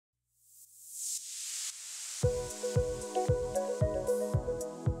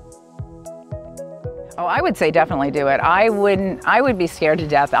Oh, I would say definitely do it. I would be scared to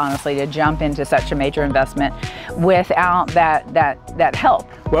death, honestly, to jump into such a major investment without that help.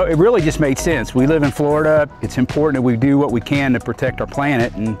 Well, it really just made sense. We live in Florida. It's important that we do what we can to protect our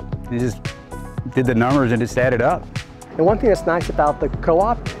planet, and it just did the numbers and it's added up. And one thing that's nice about the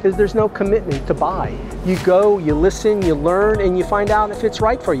co-op is there's no commitment to buy. You go, you listen, you learn, and you find out if it's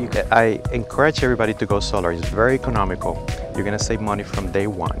right for you. I encourage everybody to go solar. It's very economical. You're going to save money from day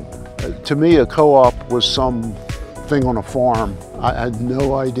one. To me, a co-op was something on a farm. I had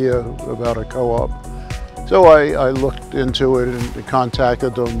no idea about a co-op. So I looked into it and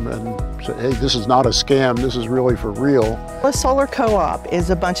contacted them and said, hey, this is not a scam, this is really for real. A solar co-op is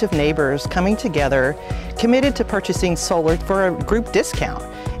a bunch of neighbors coming together, committed to purchasing solar for a group discount.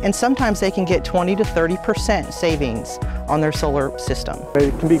 And sometimes they can get 20 to 30% savings on their solar system.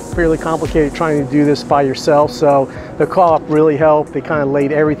 It can be fairly complicated trying to do this by yourself, so the co-op really helped. They kind of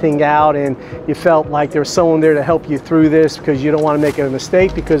laid everything out and you felt like there was someone there to help you through this because you don't want to make a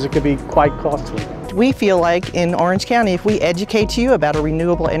mistake because it could be quite costly. We feel like in Orange County, if we educate you about a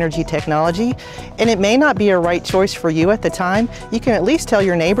renewable energy technology, and it may not be a right choice for you at the time, you can at least tell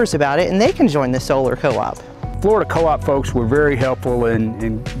your neighbors about it and they can join the solar co-op. Florida co-op folks were very helpful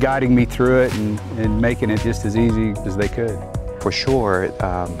in guiding me through it and making it just as easy as they could. For sure,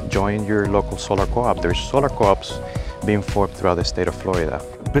 join your local solar co-op. There's solar co-ops being formed throughout the state of Florida.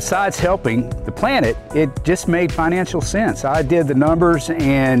 Besides helping the planet, it just made financial sense. I did the numbers,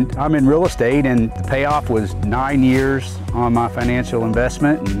 and I'm in real estate, and the payoff was 9 years on my financial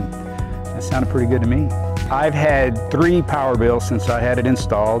investment, and that sounded pretty good to me. I've had 3 power bills since I had it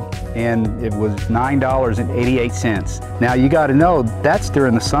installed, and it was $9.88. Now you got to know that's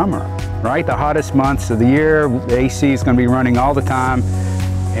during the summer, right? The hottest months of the year, the AC is going to be running all the time,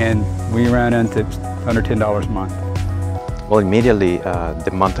 and we ran into under $10 a month. Well, immediately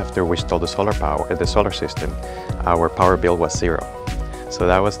the month after we installed the solar system, our power bill was 0. So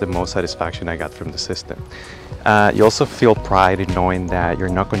that was the most satisfaction I got from the system. You also feel pride in knowing that you're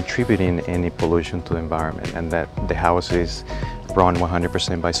not contributing any pollution to the environment and that the house is run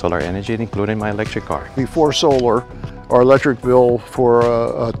 100% by solar energy, including my electric car. Before solar, our electric bill for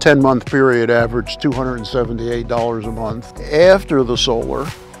a 10-month period averaged $278 a month. After the solar,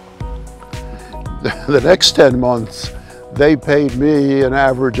 the next 10 months, they paid me an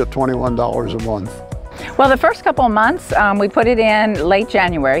average of $21 a month. Well, the first couple of months, we put it in late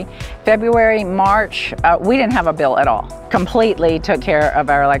January. February, March, we didn't have a bill at all. Completely took care of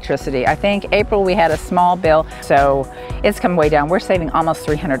our electricity. I think April we had a small bill, so it's come way down. We're saving almost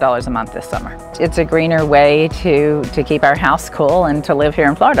 $300 a month this summer. It's a greener way to keep our house cool and to live here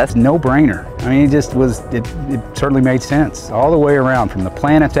in Florida. No brainer. I mean, it certainly made sense all the way around, from the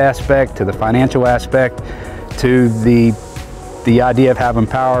planet aspect to the financial aspect to the idea of having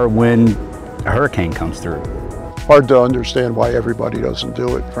power when a hurricane comes through. Hard to understand why everybody doesn't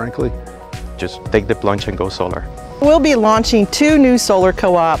do it, frankly. Just take the plunge and go solar. We'll be launching 2 new solar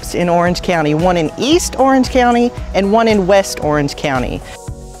co-ops in Orange County, one in East Orange County and one in West Orange County.